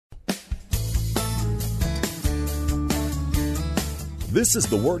This is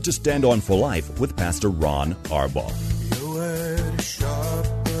the Word to Stand On for Life with Pastor Ron Arbaugh. Your word is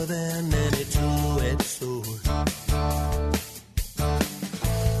sharper than any two-edged sword,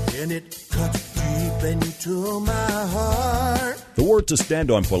 and it cuts deep into my heart. The Word to Stand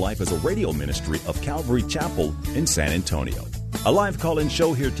On for Life is a radio ministry of Calvary Chapel in San Antonio. A live call-in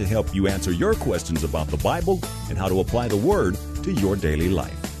show here to help you answer your questions about the Bible and how to apply the Word to your daily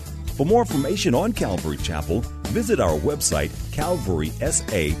life. For more information on Calvary Chapel, visit our website,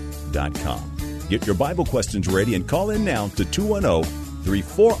 calvarysa.com. Get your Bible questions ready and call in now to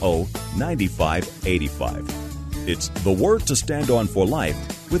 210-340-9585. It's The Word to Stand On for Life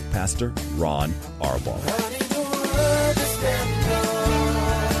with Pastor Ron Arbaugh.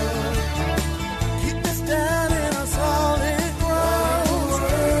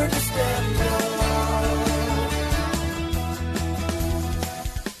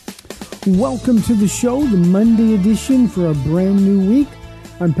 Welcome to the show, the Monday edition for a brand new week.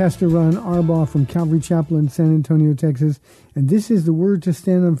 I'm Pastor Ron Arbaugh from Calvary Chapel in San Antonio, Texas, and this is the Word to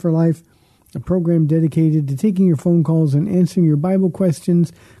Stand On for Life, a program dedicated to taking your phone calls and answering your Bible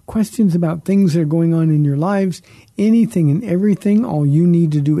questions, questions about things that are going on in your lives, anything and everything. All you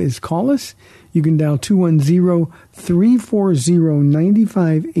need to do is call us. You can dial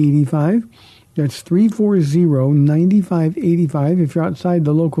 210-340-9585. That's 340-9585. If you're outside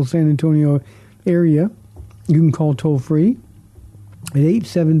the local San Antonio area, you can call toll-free at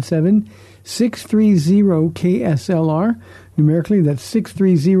 877-630-KSLR. Numerically, that's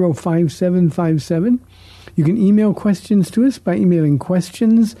 630-5757. You can email questions to us by emailing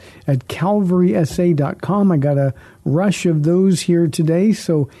questions at calvarysa.com. I got a rush of those here today,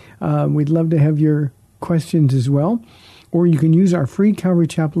 so we'd love to have your questions as well. Or you can use our free Calvary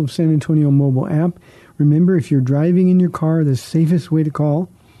Chapel of San Antonio mobile app. Remember, if you're driving in your car, the safest way to call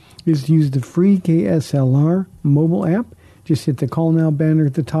is to use the free KSLR mobile app. Just hit the Call Now banner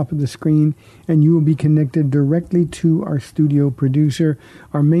at the top of the screen, and you will be connected directly to our studio producer.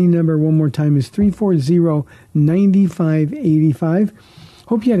 Our main number, one more time, is 340-9585.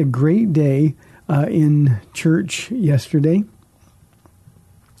 Hope you had a great day in church yesterday.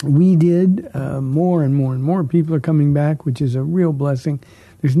 We did. More and more and more people are coming back, which is a real blessing.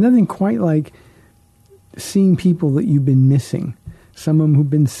 There's nothing quite like seeing people that you've been missing. Some of them who've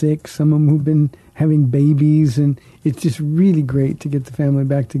been sick, some of them who've been having babies, and it's just really great to get the family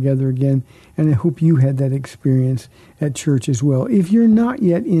back together again. And I hope you had that experience at church as well. If you're not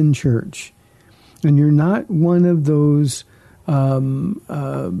yet in church, and you're not one of those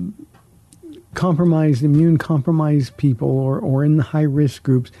immune-compromised people or in the high-risk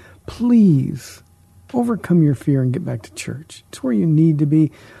groups, please overcome your fear and get back to church. It's where you need to be.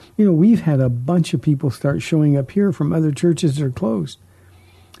 You know, we've had a bunch of people start showing up here from other churches that are closed.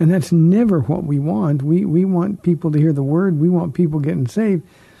 And that's never what we want. We want people to hear the word. We want people getting saved.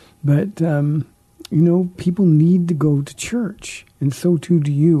 But, people need to go to church. And so too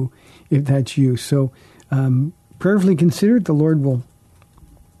do you, if that's you. So prayerfully consider it. The Lord will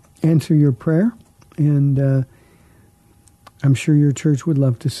answer your prayer. And I'm sure your church would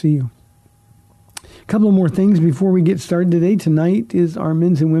love to see you. A couple of more things before we get started today. Tonight is our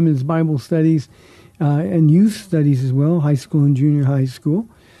men's and women's Bible studies and youth studies as well, high school and junior high school.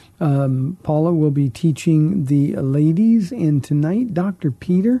 Paula will be teaching the ladies, and tonight Dr.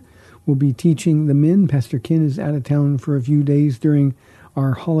 Peter will be teaching the men. Pastor Ken is out of town for a few days during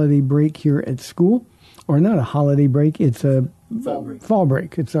our holiday break here at school. Or not a holiday break, it's a fall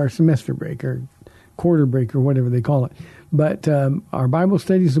break. It's our semester break or quarter break or whatever they call it. But our Bible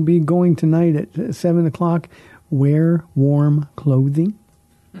studies will be going tonight at 7 o'clock. Wear warm clothing.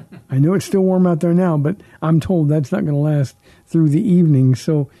 I know it's still warm out there now, but I'm told that's not going to last through the evening.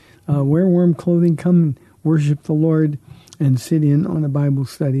 So wear warm clothing, come and worship the Lord and sit in on a Bible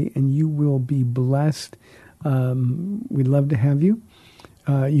study, and you will be blessed. We'd love to have you.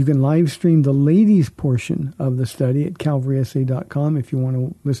 You can live stream the ladies' portion of the study at calvarysa.com if you want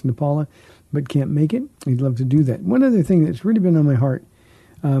to listen to Paula, but can't make it. We'd love to do that. One other thing that's really been on my heart,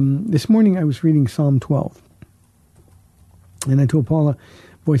 this morning I was reading Psalm 12. And I told Paula,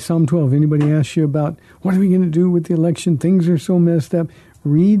 boy, Psalm 12, anybody asks you about what are we going to do with the election? Things are so messed up.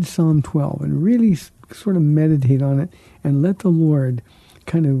 Read Psalm 12 and really sort of meditate on it and let the Lord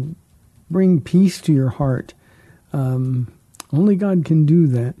kind of bring peace to your heart. Only God can do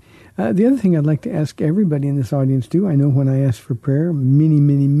that. The other thing I'd like to ask everybody in this audience to, I know when I ask for prayer,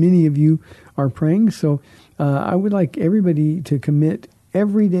 many of you are praying. So I would like everybody to commit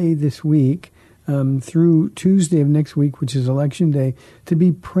every day this week through Tuesday of next week, which is Election Day, to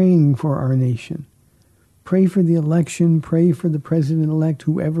be praying for our nation. Pray for the election. Pray for the president-elect,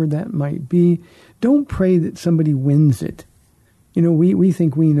 whoever that might be. Don't pray that somebody wins it. We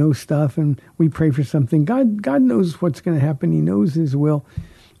think we know stuff and we pray for something. God knows what's going to happen. He knows his will.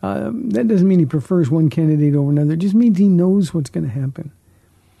 That doesn't mean he prefers one candidate over another. It just means he knows what's going to happen.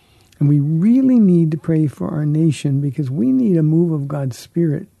 And we really need to pray for our nation because we need a move of God's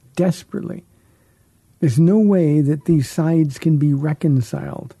Spirit desperately. There's no way that these sides can be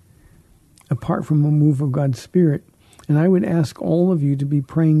reconciled apart from a move of God's Spirit. And I would ask all of you to be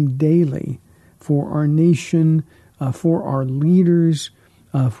praying daily for our nation, for our leaders,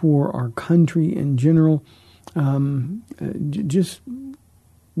 for our country in general.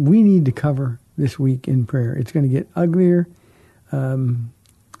 We need to cover this week in prayer. It's going to get uglier.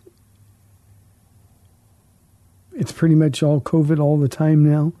 It's pretty much all COVID all the time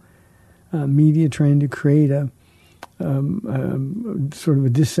now. Media trying to create a sort of a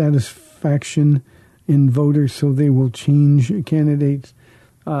dissatisfaction in voters so they will change candidates.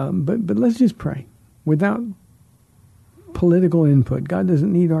 But let's just pray without political input. God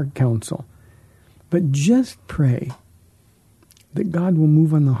doesn't need our counsel. But just pray that God will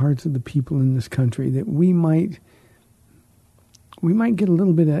move on the hearts of the people in this country, that we might get a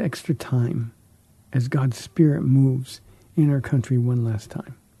little bit of extra time as God's Spirit moves in our country one last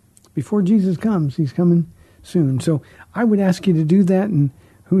time. Before Jesus comes, he's coming soon. So I would ask you to do that, and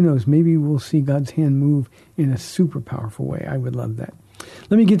who knows, maybe we'll see God's hand move in a super powerful way. I would love that.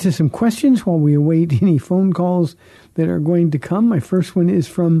 Let me get to some questions while we await any phone calls that are going to come. My first one is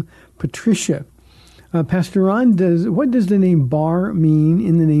from Patricia. Pastor Ron, what does the name Bar mean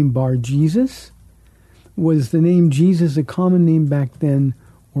in the name Bar Jesus? Was the name Jesus a common name back then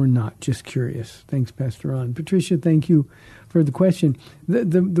or not? Just curious. Thanks, Pastor Ron. Patricia, thank you for the question.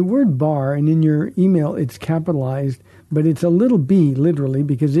 The word bar, and in your email it's capitalized, but it's a little b, literally,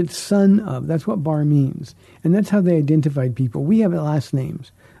 because it's son of. That's what bar means. And that's how they identified people. We have last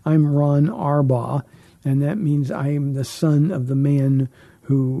names. I'm Ron Arbaugh, and that means I am the son of the man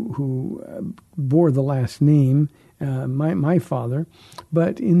who bore the last name, my father.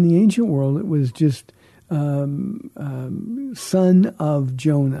 But in the ancient world, it was just son of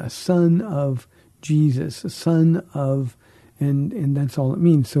Jonah, son of Jesus, son of, and that's all it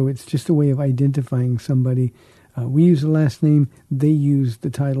means. So it's just a way of identifying somebody. We use the last name, they use the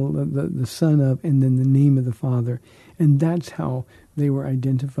title, the son of, and then the name of the father. And that's how they were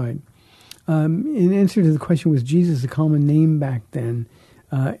identified. In answer to the question, was Jesus a common name back then?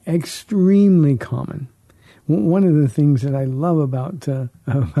 Extremely common. One of the things that I love about the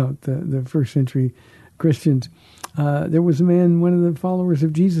first century Christians, there was a man, one of the followers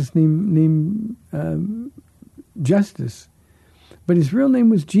of Jesus, named Justus, but his real name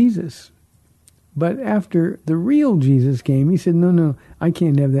was Jesus. But after the real Jesus came, he said, no, I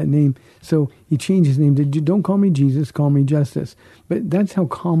can't have that name. So he changed his name to, don't call me Jesus, call me Justus. But that's how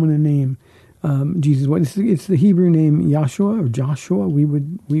common a name Jesus was. It's the Hebrew name Yahshua or Joshua. We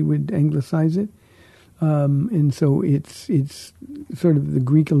would anglicize it. And so it's sort of the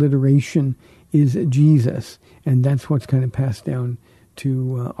Greek alliteration is Jesus. And that's what's kind of passed down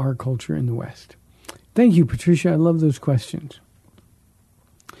to our culture in the West. Thank you, Patricia. I love those questions.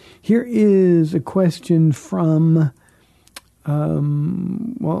 Here is a question from,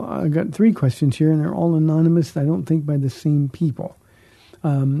 I got 3 questions here, and they're all anonymous, I don't think by the same people.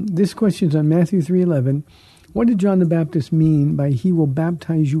 This question's on Matthew 3:11. What did John the Baptist mean by he will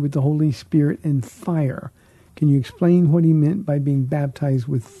baptize you with the Holy Spirit and fire? Can you explain what he meant by being baptized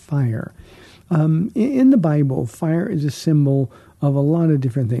with fire? In the Bible, fire is a symbol of a lot of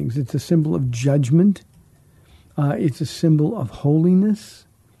different things. It's a symbol of judgment. It's a symbol of holiness.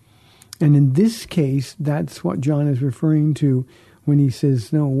 And in this case, that's what John is referring to when he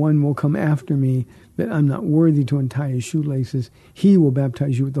says, no, one will come after me that I'm not worthy to untie his shoelaces. He will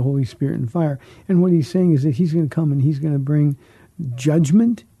baptize you with the Holy Spirit and fire. And what he's saying is that he's going to come and he's going to bring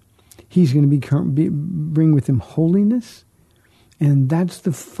judgment. He's going to bring with him holiness. And that's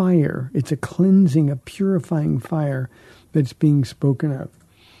the fire. It's a cleansing, a purifying fire that's being spoken of.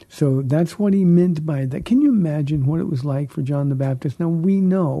 So that's what he meant by that. Can you imagine what it was like for John the Baptist? Now, we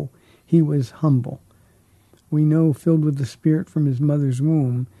know he was humble. We know filled with the Spirit from his mother's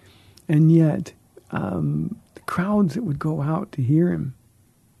womb. And yet, the crowds that would go out to hear him,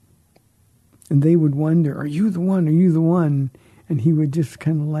 and they would wonder, are you the one? Are you the one? And he would just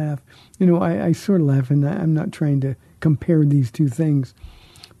kind of laugh. I sort of laugh, and I'm not trying to compare these two things.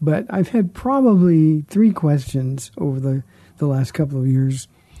 But I've had probably 3 questions over the last couple of years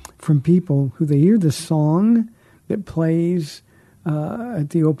from people who they hear the song that plays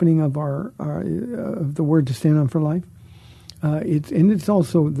at the opening of of the Word to Stand On for Life. It's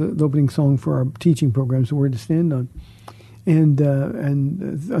also the opening song for our teaching programs, The Word to Stand On. And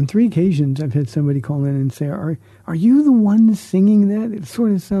on 3 occasions, I've had somebody call in and say, are you the one singing that? It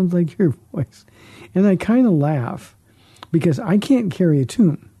sort of sounds like your voice. And I kind of laugh because I can't carry a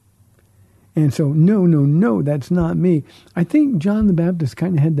tune. And so, no, that's not me. I think John the Baptist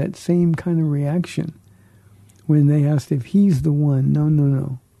kind of had that same kind of reaction when they asked if he's the one.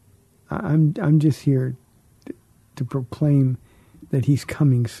 No. I'm just here to proclaim that he's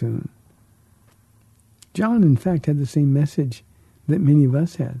coming soon. John, in fact, had the same message that many of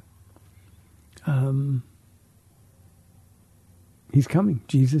us had. He's coming.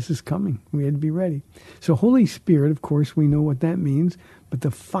 Jesus is coming. We had to be ready. So Holy Spirit, of course, we know what that means, but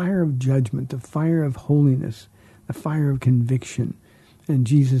the fire of judgment, the fire of holiness, the fire of conviction, and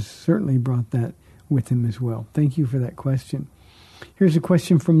Jesus certainly brought that with him as well. Thank you for that question. Here's a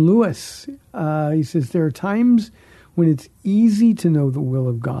question from Lewis. He says, there are times when it's easy to know the will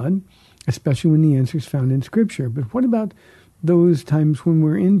of God, especially when the answer is found in Scripture. But what about those times when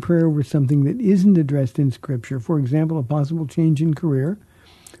we're in prayer over something that isn't addressed in Scripture? For example, a possible change in career,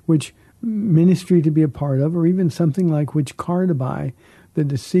 which ministry to be a part of, or even something like which car to buy, the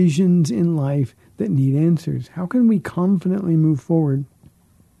decisions in life that need answers. How can we confidently move forward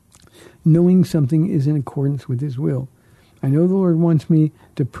knowing something is in accordance with his will? I know the Lord wants me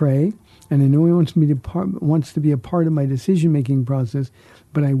to pray, and I know he wants to be a part of my decision-making process,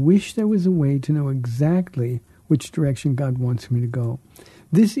 but I wish there was a way to know exactly which direction God wants me to go.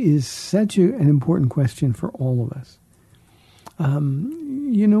 This is such an important question for all of us.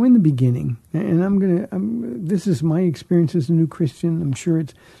 In the beginning, and this is my experience as a new Christian. I'm sure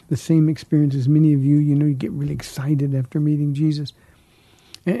it's the same experience as many of you. You get really excited after meeting Jesus.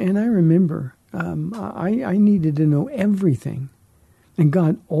 And I remember I needed to know everything. And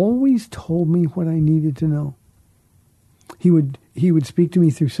God always told me what I needed to know. He would speak to me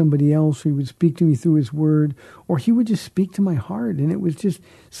through somebody else, or he would speak to me through his word, or he would just speak to my heart. And it was just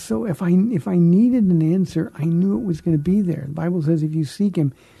so, if I needed an answer, I knew it was going to be there. The Bible says if you seek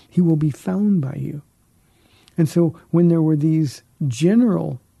him, he will be found by you. And so when there were these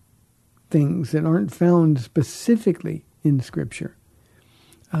general things that aren't found specifically in Scripture,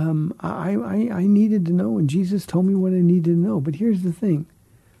 I needed to know, and Jesus told me what I needed to know. But here's the thing.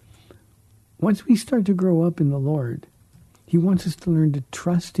 Once we start to grow up in the Lord, he wants us to learn to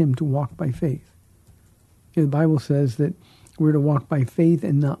trust him, to walk by faith. The Bible says that we're to walk by faith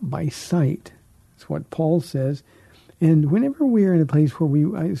and not by sight. That's what Paul says. And whenever we're in a place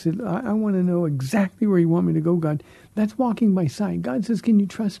where I said, I want to know exactly where you want me to go, God, that's walking by sight. God says, can you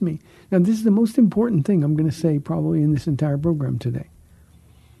trust me? Now, this is the most important thing I'm going to say probably in this entire program today.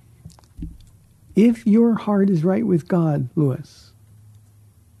 If your heart is right with God, Lewis,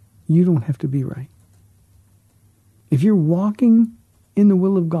 you don't have to be right. If you're walking in the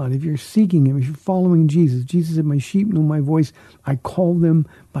will of God, if you're seeking him, if you're following Jesus, Jesus said, my sheep know my voice. I call them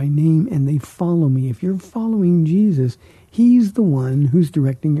by name and they follow me. If you're following Jesus, he's the one who's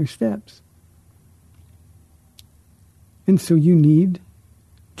directing your steps. And so you need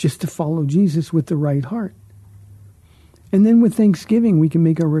just to follow Jesus with the right heart. And then with thanksgiving, we can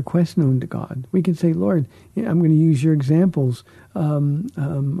make our request known to God. We can say, Lord, I'm going to use your examples,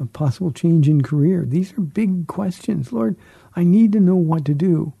 a possible change in career. These are big questions. Lord, I need to know what to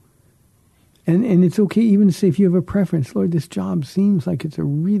do. And it's okay even to say, if you have a preference, Lord, this job seems like it's a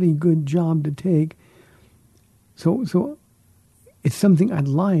really good job to take. So it's something I'd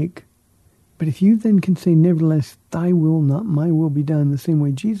like. But if you then can say, nevertheless, thy will, not my will be done, the same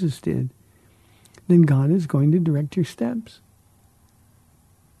way Jesus did, then God is going to direct your steps.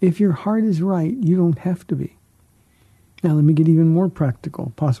 If your heart is right, you don't have to be. Now, let me get even more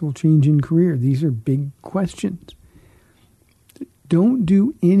practical. Possible change in career. These are big questions. Don't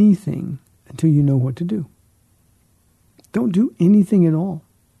do anything until you know what to do. Don't do anything at all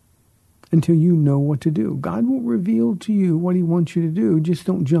until you know what to do. God will reveal to you what he wants you to do. Just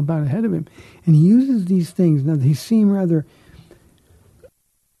don't jump out ahead of him. And he uses these things. Now, they seem rather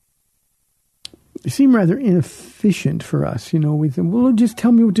inefficient for us. We think, well, just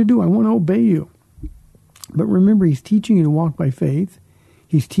tell me what to do. I want to obey you. But remember, he's teaching you to walk by faith.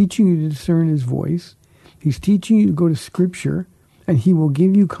 He's teaching you to discern his voice. He's teaching you to go to Scripture, and he will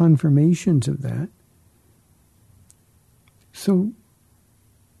give you confirmations of that. So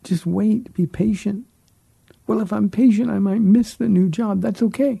just wait, be patient. Well, if I'm patient, I might miss the new job. That's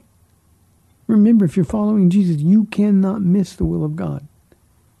okay. Remember, if you're following Jesus, you cannot miss the will of God.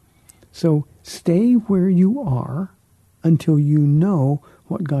 So stay where you are until you know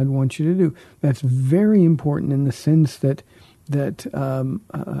what God wants you to do. That's very important in the sense that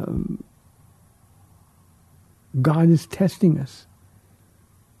God is testing us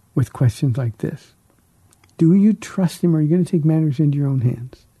with questions like this. Do you trust him, or are you going to take matters into your own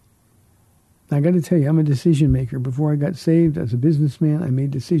hands? I got to tell you, I'm a decision maker. Before I got saved, as a businessman, I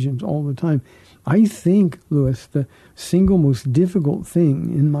made decisions all the time. I think, Lewis, the single most difficult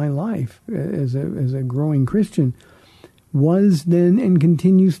thing in my life as a growing Christian was then and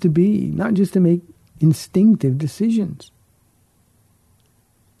continues to be not just to make instinctive decisions.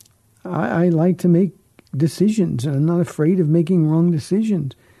 I like to make decisions, and I'm not afraid of making wrong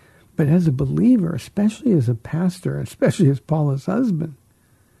decisions. But as a believer, especially as a pastor, especially as Paula's husband,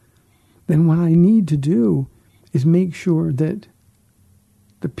 then what I need to do is make sure that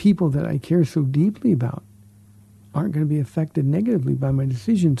the people that I care so deeply about aren't going to be affected negatively by my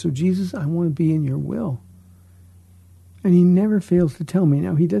decision. So, Jesus, I want to be in your will. And he never fails to tell me.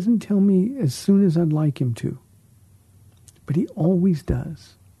 Now, he doesn't tell me as soon as I'd like him to, but he always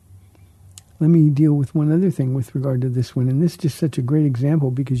does. Let me deal with one other thing with regard to this one. And this is just such a great example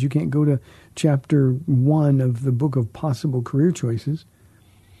because you can't go to chapter 1 of the book of possible career choices.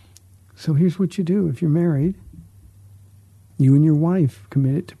 So here's what you do. If you're married, you and your wife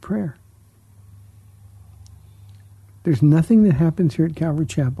commit it to prayer. There's nothing that happens here at Calvary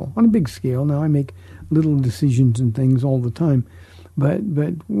Chapel on a big scale. Now, I make little decisions and things all the time. But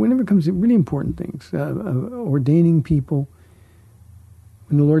whenever it comes to really important things, ordaining people,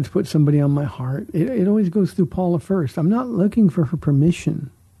 when the Lord's put somebody on my heart, it always goes through Paula first. I'm not looking for her permission.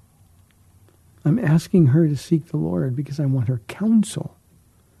 I'm asking her to seek the Lord because I want her counsel.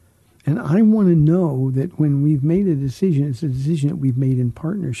 And I want to know that when we've made a decision, it's a decision that we've made in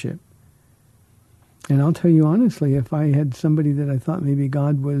partnership. And I'll tell you honestly, if I had somebody that I thought maybe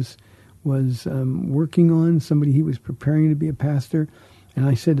God was working on, somebody he was preparing to be a pastor, and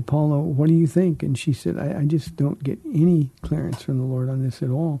I said to Paula, what do you think? And she said, I just don't get any clearance from the Lord on this at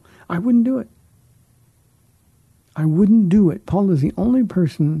all. I wouldn't do it. I wouldn't do it. Paula's the only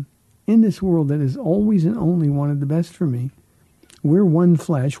person in this world that has always and only wanted the best for me. We're one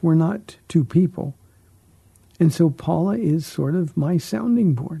flesh. We're not two people. And so Paula is sort of my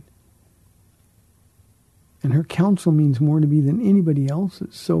sounding board. And her counsel means more to me than anybody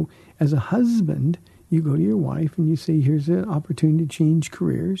else's. So as a husband, you go to your wife and you say, here's an opportunity to change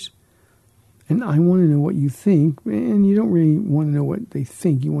careers. And I want to know what you think. And you don't really want to know what they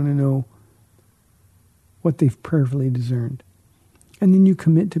think. You want to know what they've prayerfully discerned. And then you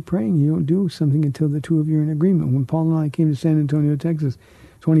commit to praying. You don't do something until the two of you are in agreement. When Paul and I came to San Antonio, Texas,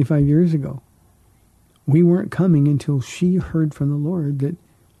 25 years ago, we weren't coming until she heard from the Lord that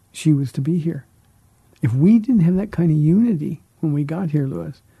she was to be here. If we didn't have that kind of unity when we got here,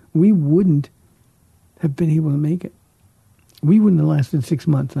 Lewis, we wouldn't have been able to make it. We wouldn't have lasted 6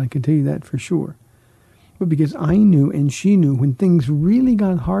 months, and I can tell you that for sure. But because I knew and she knew when things really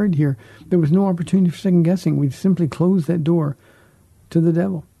got hard here, there was no opportunity for second guessing. We'd simply close that door to the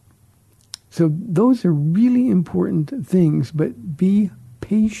devil. So those are really important things, but be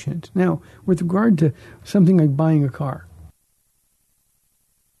patient. Now, with regard to something like buying a car,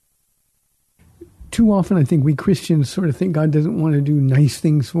 too often I think we Christians sort of think God doesn't want to do nice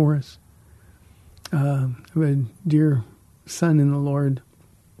things for us. I have a dear son in the Lord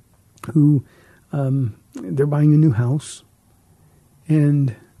who they're buying a new house,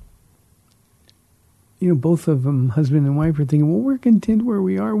 and both of them, husband and wife, are thinking, well, we're content where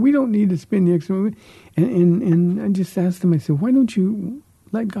we are. We don't need to spend the extra money. And I just asked them, I said, why don't you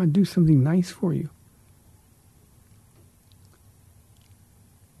let God do something nice for you?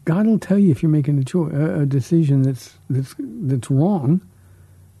 God will tell you if you're making a decision that's wrong.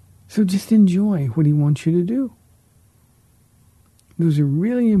 So just enjoy what he wants you to do. Those are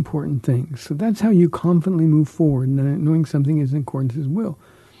really important things. So that's how you confidently move forward, knowing something is in accordance with his will.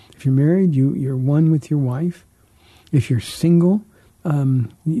 If you're married, you're one with your wife. If you're single,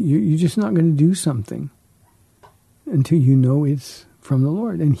 you're just not going to do something until you know it's from the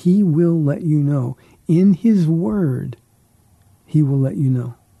Lord. And he will let you know. In his word, he will let you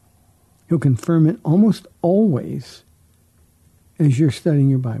know. He'll confirm it almost always as you're studying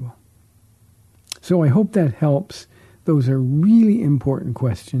your Bible. So I hope that helps. Those are really important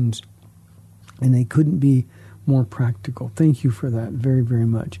questions, and they couldn't be more practical. Thank you for that very, very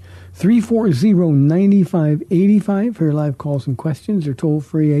much. 340-9585 for your live calls and questions, or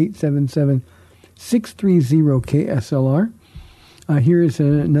toll-free 877-630-KSLR. Here is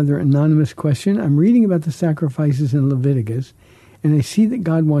another anonymous question. I'm reading about the sacrifices in Leviticus, and I see that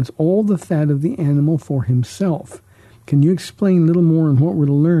God wants all the fat of the animal for himself. Can you explain a little more on what we're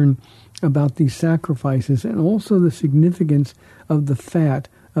to learn about these sacrifices, and also the significance of the fat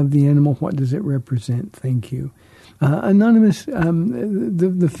of the animal? What does it represent? Thank you. Anonymous,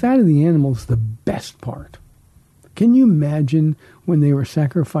 the fat of the animal is the best part. Can you imagine when they were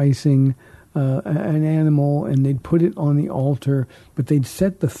sacrificing an animal and they'd put it on the altar, but they'd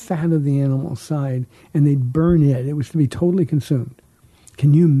set the fat of the animal aside and they'd burn it. It was to be totally consumed.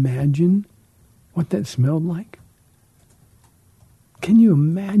 Can you imagine what that smelled like? Can you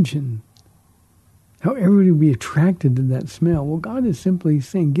imagine how everybody would be attracted to that smell? Well, God is simply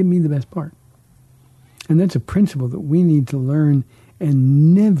saying, give me the best part. And that's a principle that we need to learn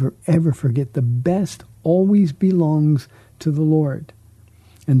and never, ever forget. The best always belongs to the Lord.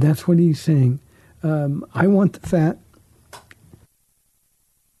 And that's what he's saying. I want the fat.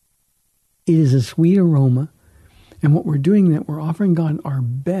 It is a sweet aroma. And what we're doing, that we're offering God our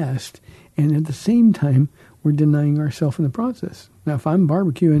best. And at the same time, we're denying ourselves in the process. Now, if I'm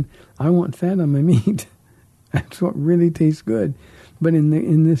barbecuing, I want fat on my meat. That's what really tastes good. But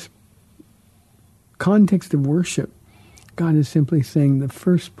in this context of worship, God is simply saying the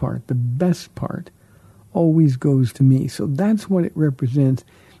first part, the best part, always goes to me. So that's what it represents,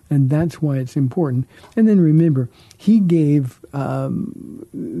 and that's why it's important. And then remember, he gave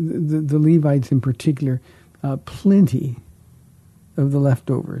the Levites in particular plenty of the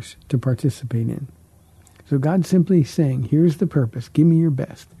leftovers to participate in. So God's simply saying, here's the purpose. Give me your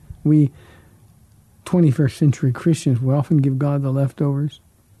best. We, 21st century Christians, we often give God the leftovers.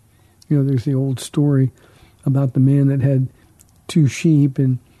 You know, there's the old story about the man that had 2 sheep,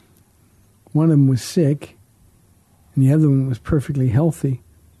 and one of them was sick, and the other one was perfectly healthy.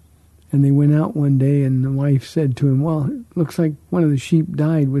 And they went out one day, and the wife said to him, well, it looks like one of the sheep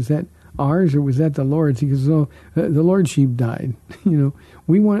died. Was that ours or was that the Lord's? He goes, oh, the Lord's sheep died. You know,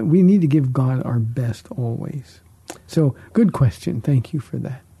 we need to give God our best always. So, good question. Thank you for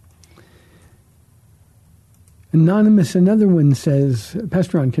that. Anonymous, another one says,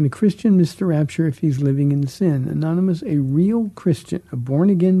 Pastor Ron, can a Christian miss the rapture if he's living in sin? Anonymous, a real Christian, a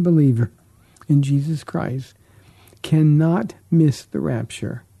born-again believer in Jesus Christ, cannot miss the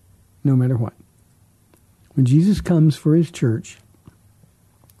rapture, no matter what. When Jesus comes for his church,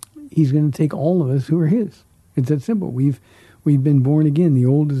 he's going to take all of us who are his. It's that simple. We've been born again. The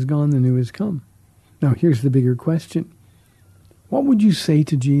old is gone, the new has come. Now, here's the bigger question. What would you say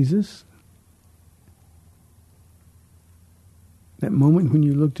to Jesus? That moment when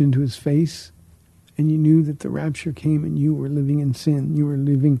you looked into his face and you knew that the rapture came and you were living in sin. You were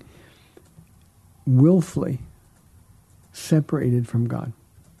living willfully separated from God.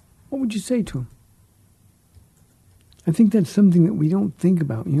 What would you say to him? I think that's something that we don't think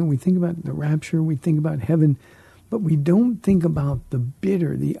about. You know, we think about the rapture, we think about heaven, but we don't think about the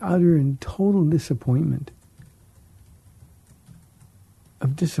bitter, the utter and total disappointment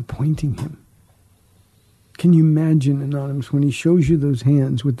of disappointing him. Can you imagine, Anonymous, when he shows you those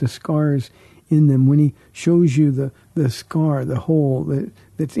hands with the scars in them, when he shows you the scar, the hole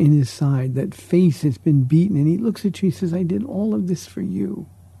that's in his side, that face that's been beaten, and he looks at you and says, I did all of this for you.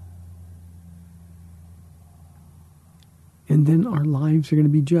 And then our lives are going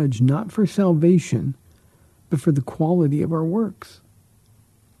to be judged, not for salvation, but for the quality of our works.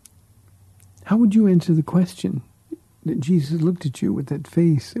 How would you answer the question that Jesus looked at you with that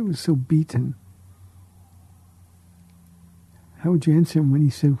face that was so beaten? How would you answer him when he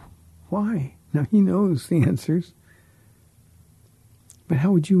said, why? Now, he knows the answers. But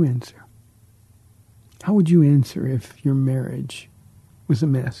how would you answer? How would you answer if your marriage was a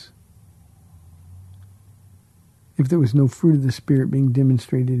mess? If there was no fruit of the Spirit being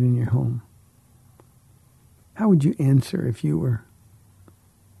demonstrated in your home? How would you answer if you were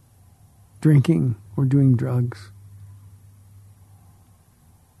drinking or doing drugs?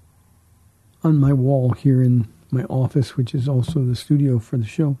 On my wall here in my office, which is also the studio for the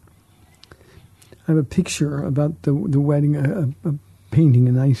show, I have a picture about the wedding, a painting,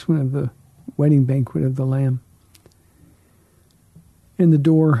 a nice one of the wedding banquet of the Lamb. And the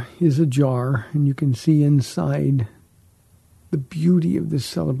door is ajar, and you can see inside the beauty of this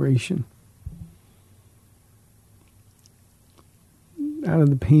celebration. Out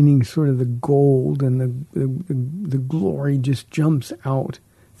of the painting, sort of the gold and the glory just jumps out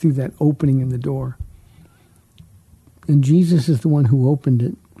through that opening in the door. And Jesus is the one who opened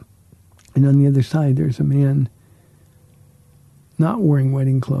it. And on the other side, there's a man not wearing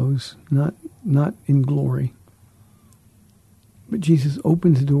wedding clothes, not in glory. But Jesus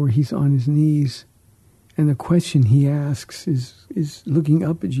opens the door. He's on his knees. And the question he asks is looking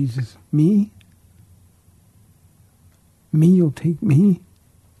up at Jesus. Me? Me, you'll take me?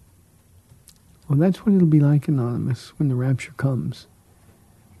 Well, that's what it'll be like, Anonymous, when the rapture comes.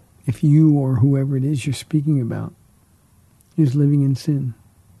 If you or whoever it is you're speaking about is living in sin.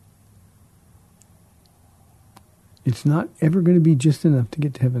 It's not ever going to be just enough to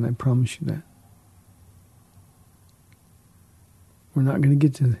get to heaven, I promise you that. We're not going to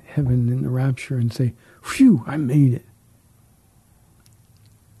get to heaven in the rapture and say, phew, I made it.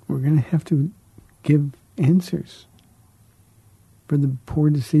 We're going to have to give answers for the poor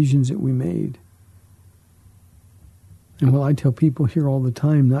decisions that we made. And I tell people here all the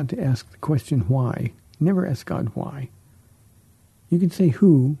time not to ask the question why. Never ask God why. You can say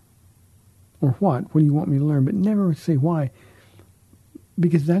who or what do you want me to learn, but never say why.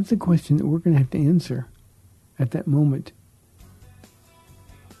 Because that's the question that we're going to have to answer at that moment.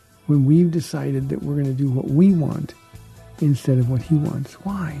 When we've decided that we're going to do what we want instead of what he wants.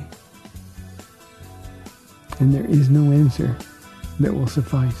 Why? And there is no answer that will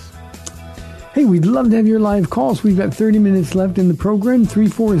suffice. Hey, we'd love to have your live calls. We've got 30 minutes left in the program.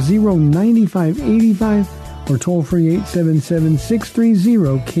 340-9585 or toll free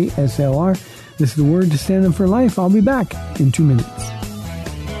 877-630-KSLR. This is the Word to Stand Up for Life. I'll be back in 2 minutes.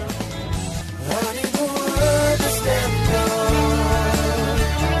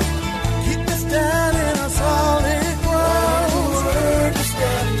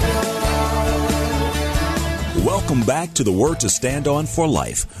 Welcome back to the Word to Stand On for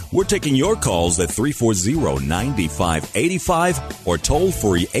Life. We're taking your calls at 340-9585 or toll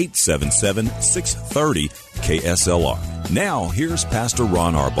free 877-630-KSLR. Now, here's Pastor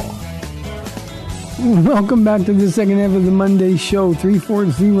Ron Arbaugh. Welcome back to the second half of the Monday show,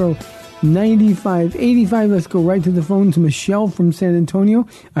 340-9585. Let's go right to the phone to Michelle from San Antonio.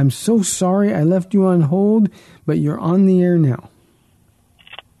 I'm so sorry I left you on hold, but you're on the air now.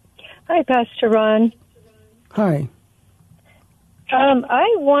 Hi, Pastor Ron. Hi.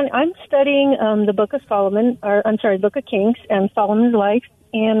 I'm studying the Book of Solomon, Book of Kings and Solomon's life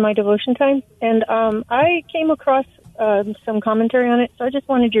in my devotion time, and I came across some commentary on it, so I just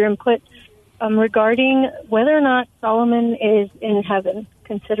wanted your input regarding whether or not Solomon is in heaven,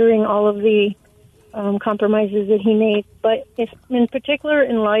 considering all of the compromises that he made, but if, in particular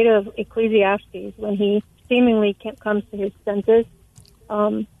in light of Ecclesiastes, when he seemingly comes to his senses.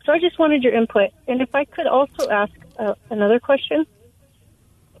 So I just wanted your input. And if I could also ask another question.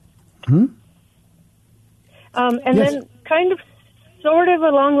 Then kind of sort of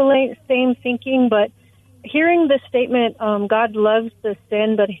along the same thinking, but hearing the statement, God loves the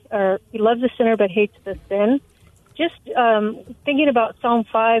sin, he loves the sinner but hates the sin. Just thinking about Psalm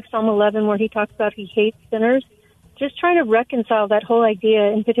 5, Psalm 11, where he talks about he hates sinners. Just trying to reconcile that whole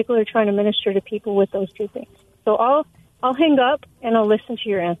idea, in particular trying to minister to people with those two things. So I'll hang up and I'll listen to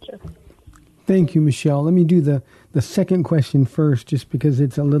your answer. Thank you, Michelle. Let me do the second question first, just because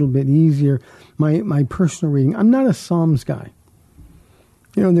it's a little bit easier. My personal reading, I'm not a Psalms guy.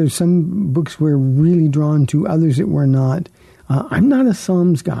 You know, there's some books we're really drawn to, others that we're not. I'm not a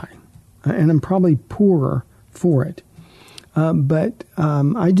Psalms guy, and I'm probably poorer for it. But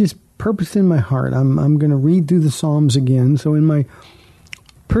I just purpose in my heart, I'm going to read through the Psalms again. So in my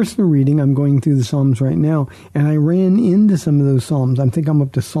personal reading, I'm going through the Psalms right now, and I ran into some of those Psalms. I think I'm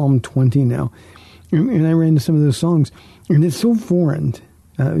up to Psalm 20 now, and I ran into some of those songs, and it's so foreign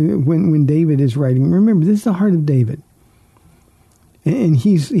when David is writing. Remember, this is the heart of David, and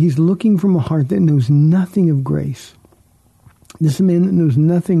he's looking from a heart that knows nothing of grace. This is a man that knows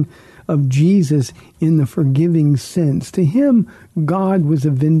nothing of Jesus in the forgiving sense. To him, God was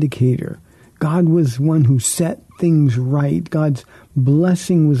a vindicator. God was one who set things right. God's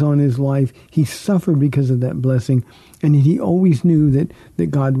blessing was on his life. He suffered because of that blessing, and he always knew that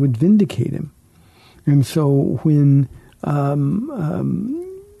God would vindicate him. And so when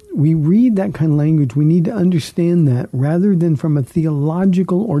we read that kind of language, we need to understand that rather than from a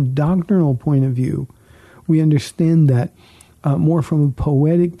theological or doctrinal point of view, we understand that more from a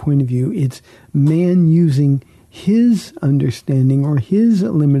poetic point of view. It's man using his understanding or his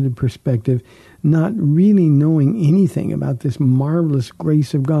limited perspective, not really knowing anything about this marvelous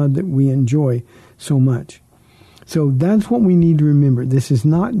grace of God that we enjoy so much. So that's what we need to remember. This is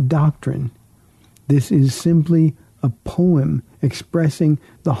not doctrine. This is simply a poem expressing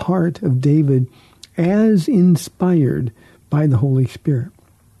the heart of David as inspired by the Holy Spirit.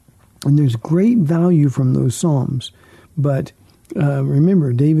 And there's great value from those Psalms. But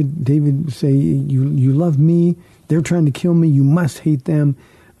remember, David say, you love me, they're trying to kill me, you must hate them.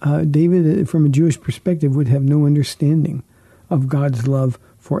 David, from a Jewish perspective, would have no understanding of God's love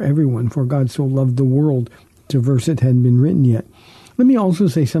for everyone, for God so loved the world. It's a verse that hadn't been written yet. Let me also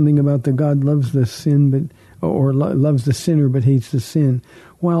say something about the God loves the sin, loves the sinner but hates the sin.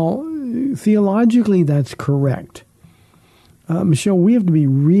 Well, theologically, that's correct. Michelle, we have to be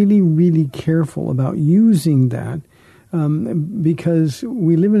really, really careful about using that because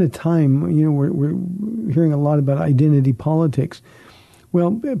we live in a time, we're hearing a lot about identity politics.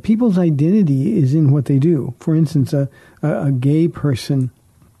 Well, people's identity is in what they do. For instance, a gay person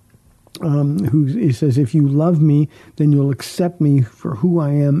who says, if you love me, then you'll accept me for who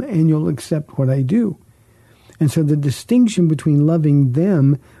I am and you'll accept what I do. And so the distinction between loving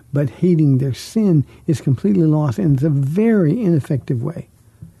them but hating their sin is completely lost, and it's a very ineffective way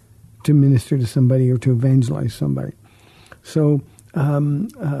to minister to somebody or to evangelize somebody. So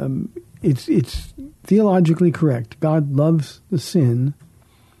it's theologically correct. God loves the sin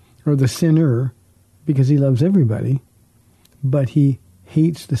or the sinner because he loves everybody, but he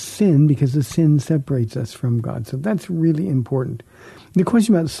hates the sin because the sin separates us from God. So that's really important. The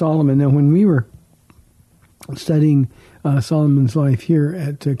question about Solomon, now when we were studying Solomon's life here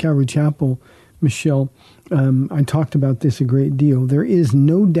at Calvary Chapel, Michelle, I talked about this a great deal. There is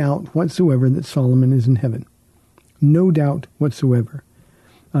no doubt whatsoever that Solomon is in heaven. No doubt whatsoever.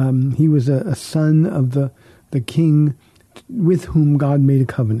 He was a son of the king with whom God made a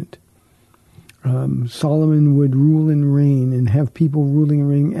covenant. Solomon would rule and reign and have people ruling and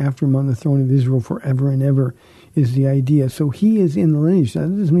reigning after him on the throne of Israel forever and ever is the idea. So he is in the lineage.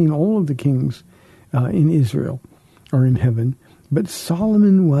 That doesn't mean all of the kings in Israel are in heaven. But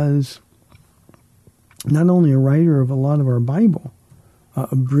Solomon was not only a writer of a lot of our Bible,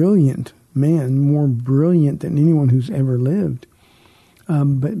 a brilliant man, more brilliant than anyone who's ever lived.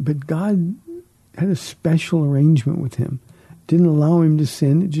 But God had a special arrangement with him. Didn't allow him to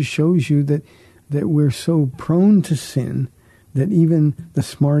sin. It just shows you that we're so prone to sin that even the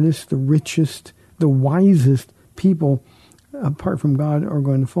smartest, the richest, the wisest people, apart from God, are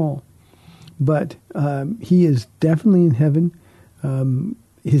going to fall. But he is definitely in heaven.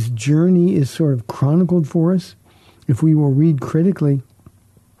 His journey is sort of chronicled for us. If we will read critically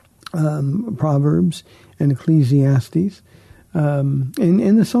Proverbs and Ecclesiastes, and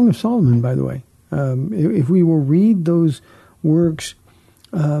the Song of Solomon, by the way. If we will read those works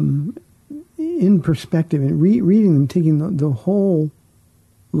in perspective and reading them, taking the whole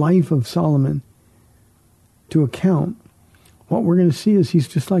life of Solomon to account, what we're going to see is he's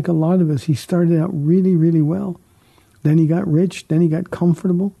just like a lot of us. He started out really, really well. Then he got rich. Then he got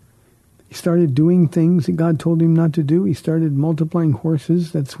comfortable. He started doing things that God told him not to do. He started multiplying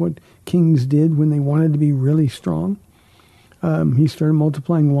horses. That's what kings did when they wanted to be really strong. He started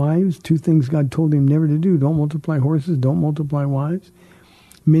multiplying wives, 2 things God told him never to do. Don't multiply horses, don't multiply wives.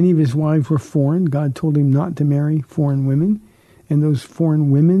 Many of his wives were foreign. God told him not to marry foreign women. And those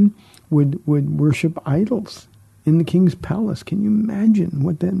foreign women would worship idols in the king's palace. Can you imagine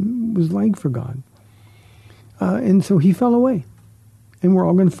what that was like for God? And so he fell away. And we're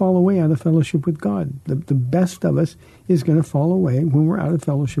all going to fall away out of fellowship with God. The best of us is going to fall away when we're out of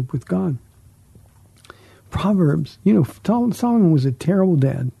fellowship with God. Proverbs, Solomon was a terrible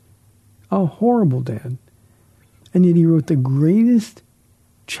dad, a horrible dad. And yet he wrote the greatest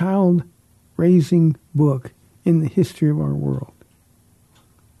child-raising book in the history of our world.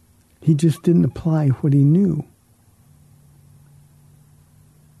 He just didn't apply what he knew.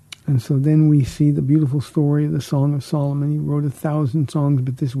 And so then we see the beautiful story of the Song of Solomon. He wrote 1,000 songs,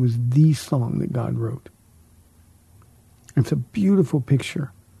 but this was the song that God wrote. It's a beautiful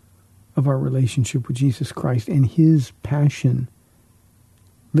picture of our relationship with Jesus Christ and his passion.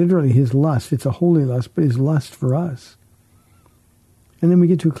 Literally his lust. It's a holy lust, but his lust for us. And then we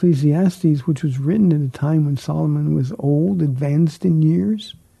get to Ecclesiastes, which was written at a time when Solomon was old, advanced in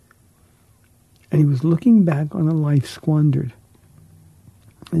years. And he was looking back on a life squandered.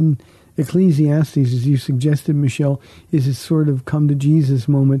 And Ecclesiastes, as you suggested, Michelle, is a sort of come to Jesus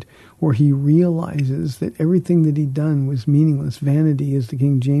moment where he realizes that everything that he'd done was meaningless. Vanity is the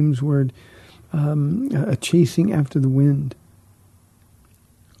King James word, a chasing after the wind.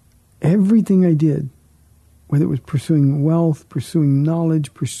 Everything I did, whether it was pursuing wealth, pursuing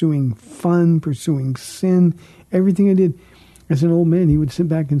knowledge, pursuing fun, pursuing sin, everything I did, as an old man, he would sit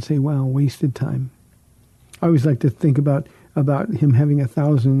back and say, wow, wasted time. I always like to think about him having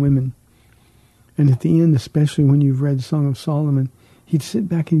 1,000 women. And at the end, especially when you've read Song of Solomon, he'd sit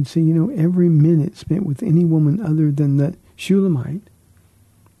back and he'd say, every minute spent with any woman other than that Shulamite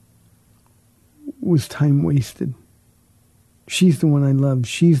was time wasted. She's the one I loved.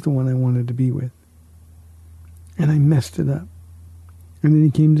 She's the one I wanted to be with. And I messed it up. And then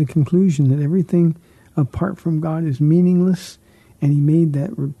he came to the conclusion that everything apart from God is meaningless, and he made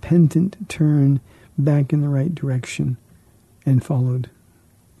that repentant turn back in the right direction and followed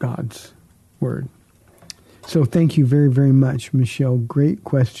God's word. So thank you very, very much, Michelle. Great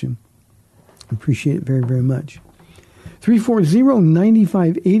question. Appreciate it very, very much.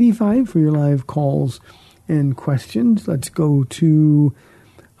 340-9585 for your live calls and questions. Let's go to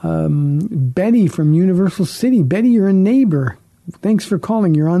Betty from Universal City. Betty, you're a neighbor. Thanks for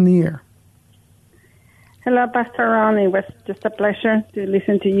calling. You're on the air. Hello, Pastor Ron. It was just a pleasure to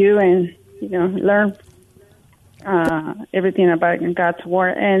listen to you and, learn everything about God's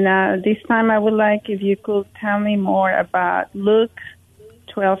Word. And this time I would like if you could tell me more about Luke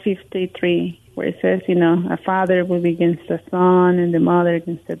 12:53, where it says, a father will be against the son and the mother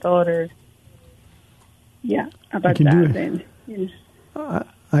against the daughter. Yeah, about that. Then.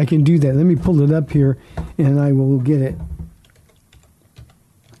 I can do that. Let me pull it up here, and I will get it.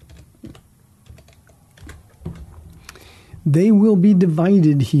 They will be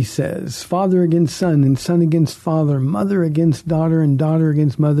divided, he says, father against son, and son against father, mother against daughter, and daughter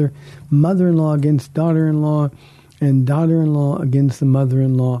against mother, mother-in-law against daughter-in-law, and daughter-in-law against the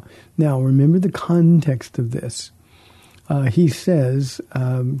mother-in-law. Now, remember the context of this. He says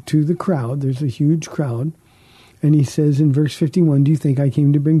to the crowd, there's a huge crowd, and he says in verse 51, do you think I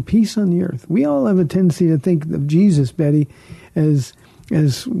came to bring peace on the earth? We all have a tendency to think of Jesus, Betty, as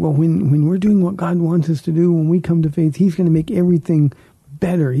well, when we're doing what God wants us to do, when we come to faith, he's going to make everything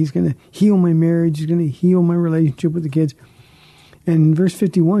better. He's going to heal my marriage. He's going to heal my relationship with the kids. And in verse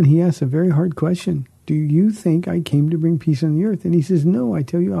 51, he asks a very hard question. Do you think I came to bring peace on the earth? And he says, no, I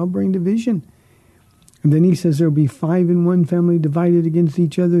tell you, I'll bring division. And then he says there will be 5 in one family divided against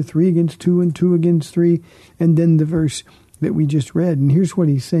each other, 3 against 2, and 2 against 3. And then the verse that we just read. And here's what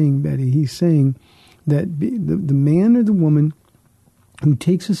he's saying, Betty. He's saying that the man or the woman who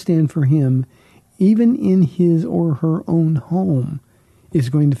takes a stand for him, even in his or her own home, is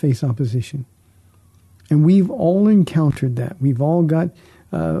going to face opposition. And we've all encountered that. We've all got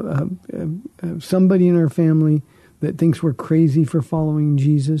somebody in our family that thinks we're crazy for following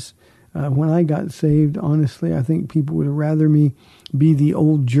Jesus. When I got saved, honestly, I think people would have rather me be the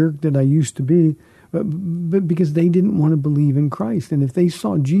old jerk that I used to be, but because they didn't want to believe in Christ. And if they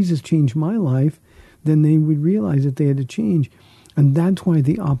saw Jesus change my life, then they would realize that they had to change. And that's why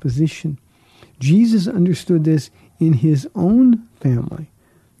the opposition. Jesus understood this in his own family.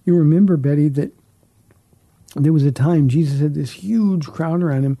 You remember, Betty, that there was a time Jesus had this huge crowd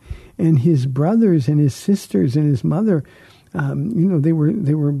around him, and his brothers and his sisters and his mother, they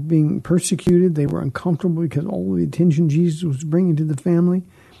were being persecuted. They were uncomfortable because all the attention Jesus was bringing to the family.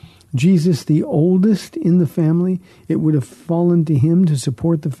 Jesus, the oldest in the family, it would have fallen to him to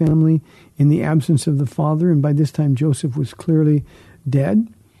support the family in the absence of the father. And by this time, Joseph was clearly dead.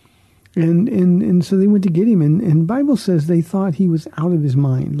 And so they went to get him. And the Bible says they thought he was out of his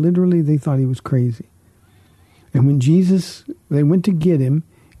mind. Literally, they thought he was crazy. And when they went to get him,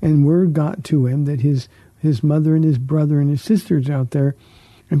 and word got to him that his mother and his brother and his sisters out there.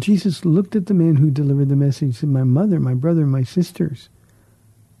 And Jesus looked at the man who delivered the message and said, my mother, my brother, my sisters.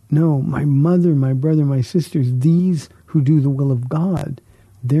 No, my mother, my brother, my sisters, these who do the will of God,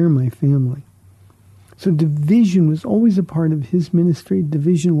 they're my family. So division was always a part of his ministry.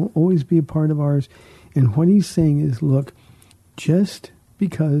 Division will always be a part of ours. And what he's saying is, look, just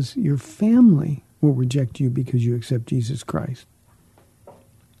because your family will reject you because you accept Jesus Christ,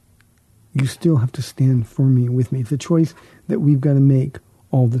 you still have to stand for me, with me. It's a choice that we've got to make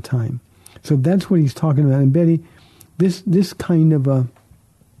all the time. So that's what he's talking about. And Betty, this kind of a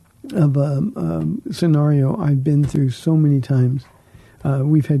scenario I've been through so many times.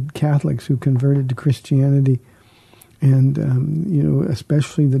 We've had Catholics who converted to Christianity, and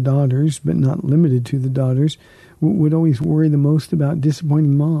especially the daughters, but not limited to the daughters, would always worry the most about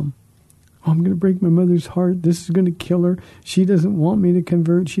disappointing mom. Oh, I'm going to break my mother's heart. This is going to kill her. She doesn't want me to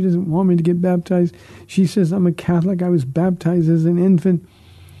convert. She doesn't want me to get baptized. She says I'm a Catholic. I was baptized as an infant.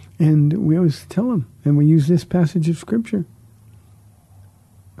 And we always tell them, and we use this passage of Scripture.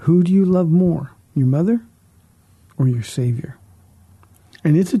 Who do you love more, your mother or your Savior?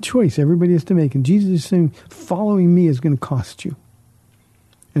 And it's a choice everybody has to make. And Jesus is saying, following me is going to cost you.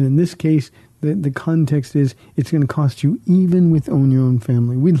 And in this case, the context is it's going to cost you even within your own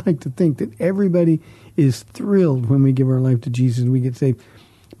family. We'd like to think that everybody is thrilled when we give our life to Jesus and we get saved.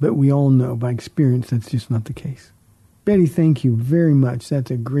 But we all know by experience that's just not the case. Betty, thank you very much. That's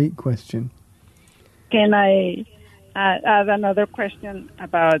a great question. Can I add another question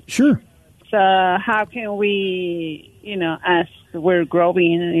about... Sure. So how can we, as we're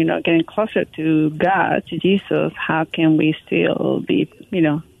growing, getting closer to God, to Jesus, how can we still be,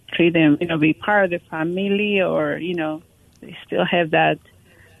 treat them, be part of the family, or, they still have that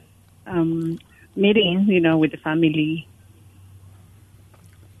meeting, with the family?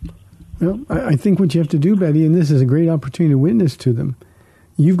 Well, I think what you have to do, Betty, and this is a great opportunity to witness to them,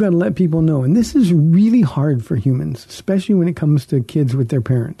 you've got to let people know. And this is really hard for humans, especially when it comes to kids with their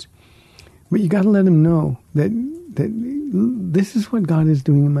parents. But you got to let them know that this is what God is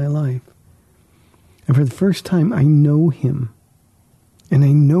doing in my life. And for the first time, I know him. and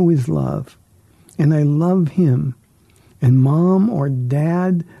I know his love, and I love him. And mom or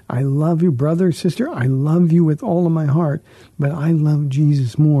dad, I love you. Brother, sister, I love you with all of my heart, but I love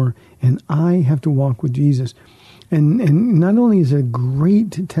Jesus more, and I have to walk with Jesus. And not only is it a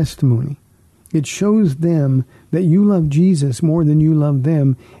great testimony, it shows them that you love Jesus more than you love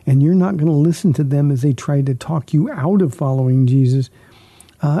them, and you're not going to listen to them as they try to talk you out of following Jesus.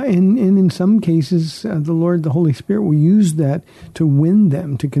 And in some cases, the Lord, the Holy Spirit, will use that to win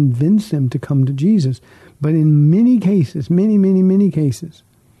them, to convince them to come to Jesus. But in many cases, many cases,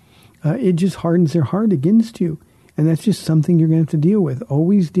 it just hardens their heart against you. And that's just something you're going to have to deal with.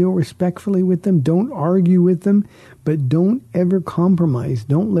 Always deal respectfully with them. Don't argue with them, but don't ever compromise.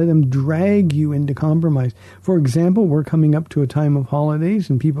 Don't let them drag you into compromise. For example, we're coming up to a time of holidays,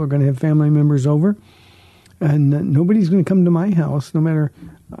 and people are going to have family members over. And nobody's going to come to my house, no matter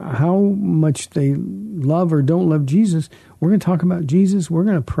how much they love or don't love Jesus. We're going to talk about Jesus. We're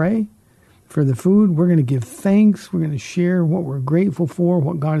going to pray for the food. We're going to give thanks. We're going to share what we're grateful for,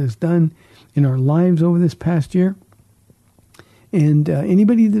 what God has done in our lives over this past year. And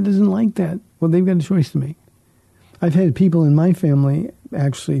anybody that doesn't like that, well, they've got a choice to make. I've had people in my family,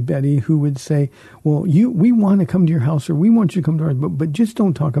 actually, Betty, who would say, well, we want to come to your house, or we want you to come to ours, but just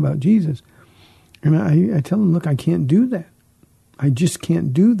don't talk about Jesus. And I tell them, look, I can't do that. I just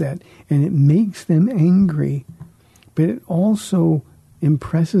can't do that. And it makes them angry. But it also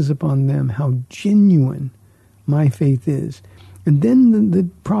impresses upon them how genuine my faith is. And then the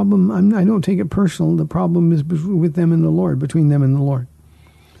problem, I don't take it personal, the problem is with them and the Lord, between them and the Lord.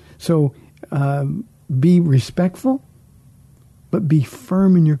 So be respectful, but be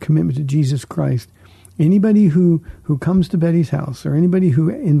firm in your commitment to Jesus Christ. Anybody who comes to Betty's house, or anybody who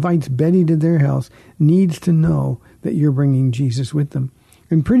invites Betty to their house, needs to know that you're bringing Jesus with them.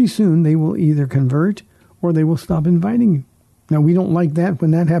 And pretty soon they will either convert or they will stop inviting you. Now, we don't like that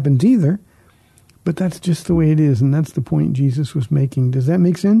when that happens either, but that's just the way it is, and that's the point Jesus was making. Does that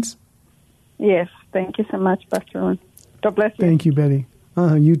make sense? Yes. Thank you so much, Pastor Ron. God bless you. Thank you, Betty.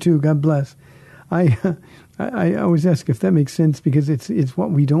 You too. God bless. I always ask if that makes sense, because it's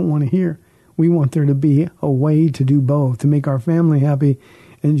what we don't want to hear. We want there to be a way to do both, to make our family happy.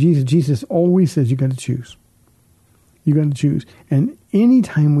 And Jesus always says you got to choose. You got to choose. And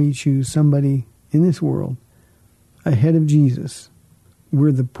anytime we choose somebody in this world ahead of Jesus,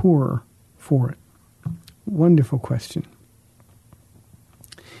 we're the poorer for it. Wonderful question.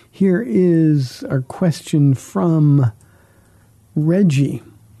 Here is our question from Reggie.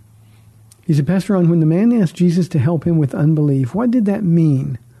 He said, Pastor Ron, when the man asked Jesus to help him with unbelief, what did that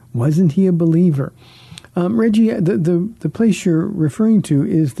mean? Wasn't he a believer? Reggie, the place you're referring to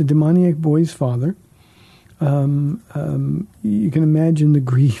is the demoniac boy's father. You can imagine the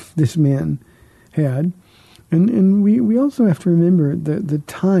grief this man had. And we also have to remember the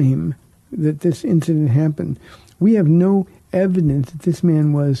time that this incident happened. We have no evidence that this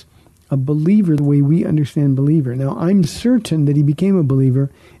man was a believer the way we understand believer. Now, I'm certain that he became a believer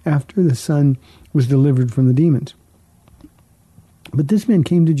after the son was delivered from the demons. But this man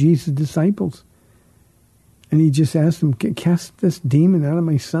came to Jesus' disciples, and he just asked them, cast this demon out of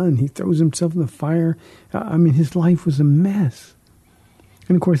my son. He throws himself in the fire. His life was a mess.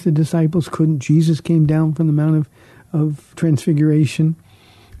 And, of course, the disciples couldn't. Jesus came down from the Mount of Transfiguration,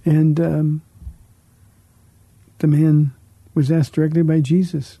 and the man was asked directly by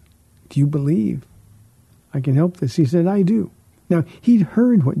Jesus, do you believe I can help this? He said, I do. Now, he'd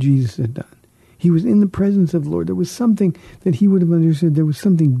heard what Jesus had done. He was in the presence of the Lord. There was something that he would have understood. There was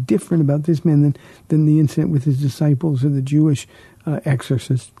something different about this man than the incident with his disciples or the Jewish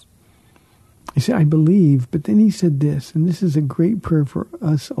exorcists. He said, I believe. But then he said this, and this is a great prayer for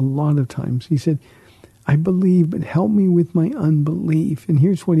us a lot of times. He said, I believe, but help me with my unbelief. And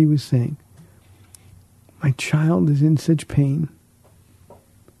here's what he was saying. My child is in such pain.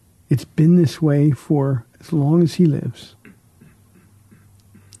 It's been this way for as long as he lives.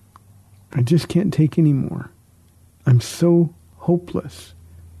 I just can't take any more. I'm so hopeless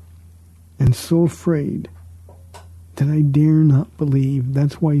and so afraid that I dare not believe.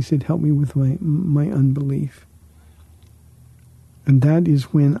 That's why he said, help me with my unbelief. And that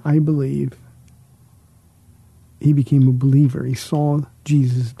is when I believe he became a believer. He saw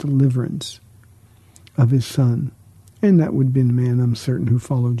Jesus' deliverance of his son. And that would have been a man, I'm certain, who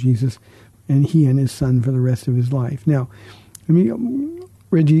followed Jesus, and he and his son for the rest of his life. Now,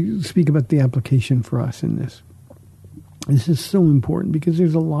 Reggie, speak about the application for us in this. This is so important because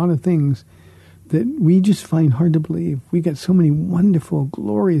there's a lot of things that we just find hard to believe. We got so many wonderful,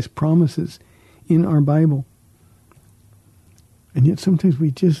 glorious promises in our Bible. And yet sometimes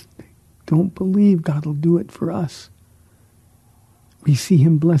we just don't believe God will do it for us. We see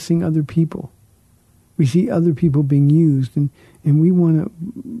him blessing other people. We see other people being used, and we want to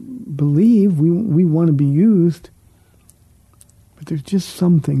believe, we want to be used, but there's just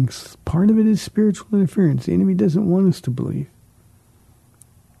some things. Part of it is spiritual interference. The enemy doesn't want us to believe.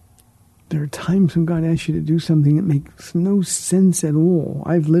 There are times when God asks you to do something that makes no sense at all.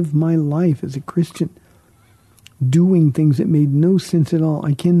 I've lived my life as a Christian doing things that made no sense at all.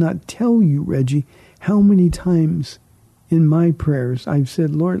 I cannot tell you, Reggie, how many times in my prayers I've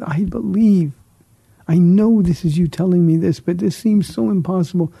said, Lord, I believe. I know this is you telling me this, but this seems so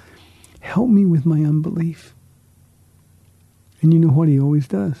impossible. Help me with my unbelief. And you know what he always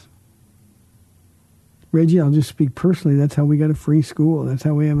does? Reggie, I'll just speak personally. That's how we got a free school. That's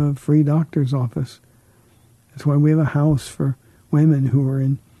how we have a free doctor's office. That's why we have a house for women who are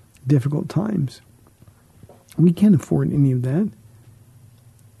in difficult times. We can't afford any of that.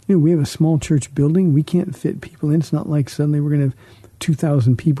 You know, we have a small church building. We can't fit people in. It's not like suddenly we're going to have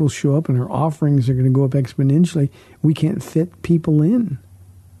 2,000 people show up and our offerings are going to go up exponentially. We can't fit people in.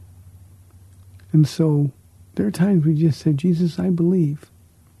 And so there are times we just say, Jesus, I believe.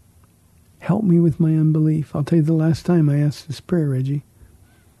 Help me with my unbelief. I'll tell you the last time I asked this prayer, Reggie.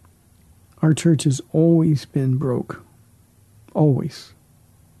 Our church has always been broke. Always.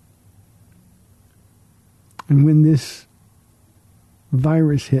 And when this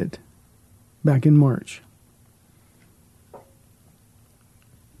virus hit back in March,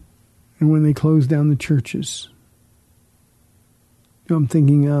 and when they closed down the churches, I'm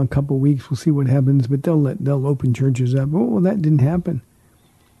thinking a couple of weeks, we'll see what happens, but they'll open churches up. Well, that didn't happen.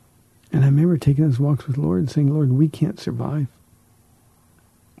 And I remember taking those walks with the Lord and saying, Lord, we can't survive.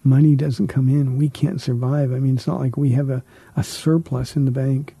 Money doesn't come in. We can't survive. I mean, it's not like we have a surplus in the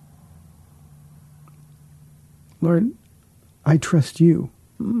bank. Lord, I trust you.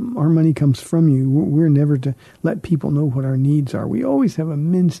 Our money comes from you. We're never to let people know what our needs are. We always have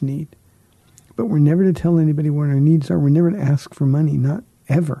immense need. But we're never to tell anybody what our needs are. We're never to ask for money, not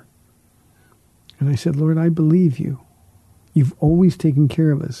ever. And I said, Lord, I believe you. You've always taken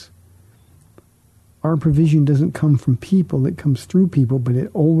care of us. Our provision doesn't come from people, it comes through people, but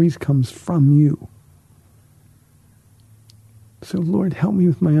it always comes from you. So, Lord, help me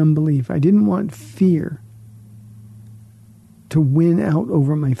with my unbelief. I didn't want fear to win out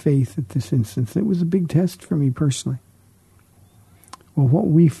over my faith at this instance. It was a big test for me personally. Well, what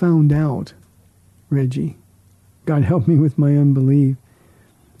we found out, Reggie, God help me with my unbelief,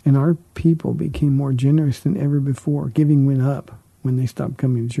 and our people became more generous than ever before. Giving went up when they stopped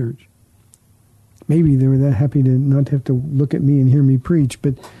coming to church. Maybe they were that happy to not have to look at me and hear me preach,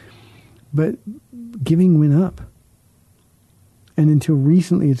 but giving went up. And until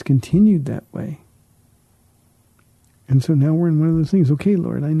recently, it's continued that way. And so now we're in one of those things. Okay,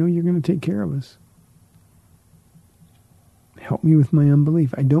 Lord, I know you're going to take care of us. Help me with my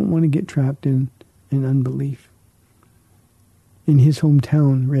unbelief. I don't want to get trapped in unbelief. In his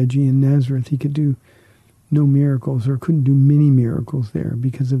hometown, Reggie, in Nazareth, he could do no miracles or couldn't do many miracles there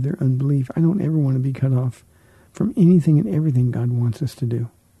because of their unbelief. I don't ever want to be cut off from anything and everything God wants us to do.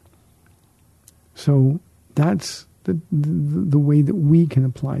 So that's the way that we can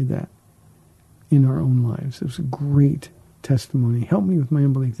apply that in our own lives. It was a great testimony. Help me with my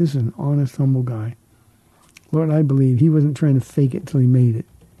unbelief. This is an honest, humble guy. Lord, I believe he wasn't trying to fake it till he made it.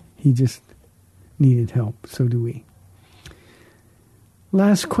 He just needed help. So do we.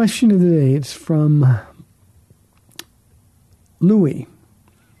 Last question of the day. It's from Louis.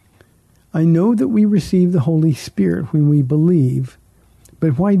 I know that we receive the Holy Spirit when we believe,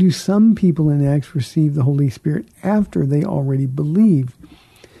 but why do some people in Acts receive the Holy Spirit after they already believe?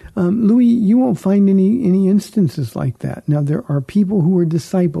 Louis, you won't find any instances like that. Now, there are people who are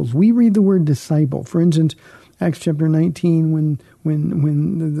disciples. We read the word disciple. For instance, Acts chapter 19,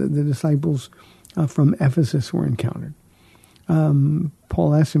 when the disciples from Ephesus were encountered.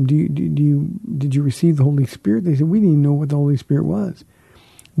 Paul asked them, did you receive the Holy Spirit? They said, we didn't even know what the Holy Spirit was.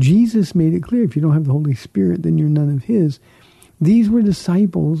 Jesus made it clear, if you don't have the Holy Spirit, then you're none of his. These were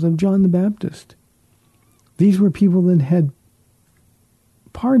disciples of John the Baptist. These were people that had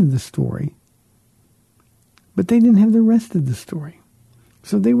part of the story, but they didn't have the rest of the story.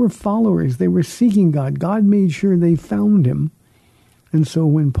 So they were followers. They were seeking God. God made sure they found him. And so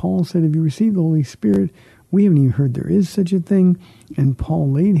when Paul said, have you received the Holy Spirit? We haven't even heard there is such a thing. And Paul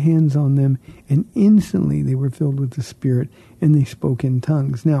laid hands on them, and instantly they were filled with the Spirit, and they spoke in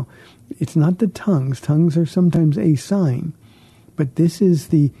tongues. Now, it's not the tongues. Tongues are sometimes a sign. But this is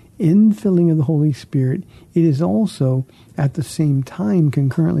the infilling of the Holy Spirit. It is also, at the same time,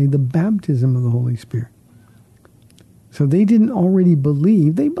 concurrently, the baptism of the Holy Spirit. So they didn't already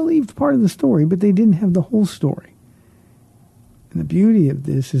believe. They believed part of the story, but they didn't have the whole story. And the beauty of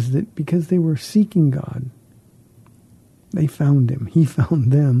this is that because they were seeking God, they found him. He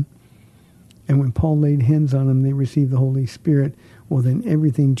found them. And when Paul laid hands on them, they received the Holy Spirit. Well, then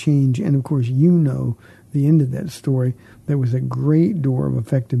everything changed. And of course, you know the end of that story. There was a great door of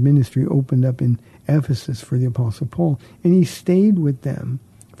effective ministry opened up in Ephesus for the Apostle Paul. And he stayed with them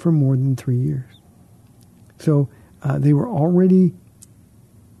for more than 3 years. So they were already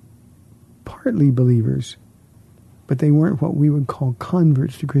partly believers, but they weren't what we would call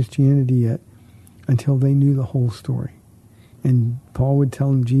converts to Christianity yet until they knew the whole story. And Paul would tell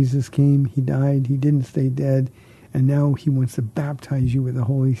them Jesus came, he died, he didn't stay dead, and now he wants to baptize you with the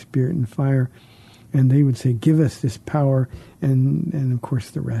Holy Spirit and fire. And they would say, give us this power, and of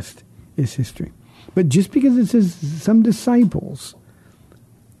course the rest is history. But just because it says some disciples,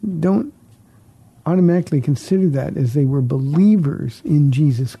 don't automatically consider that as they were believers in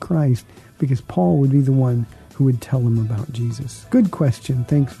Jesus Christ, because Paul would be the one who would tell them about Jesus. Good question.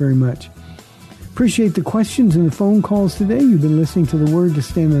 Thanks very much. Appreciate the questions and the phone calls today. You've been listening to The Word to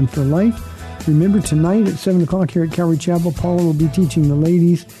Stand On for Life. Remember, tonight at 7 o'clock here at Calvary Chapel, Paula will be teaching the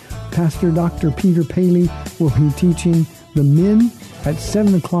ladies. Pastor Dr. Peter Paley will be teaching the men at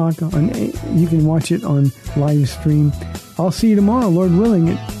 7 o'clock. You can watch it on live stream. I'll see you tomorrow, Lord willing,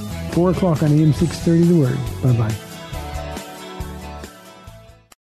 at 4 o'clock on AM 630 The Word. Bye-bye.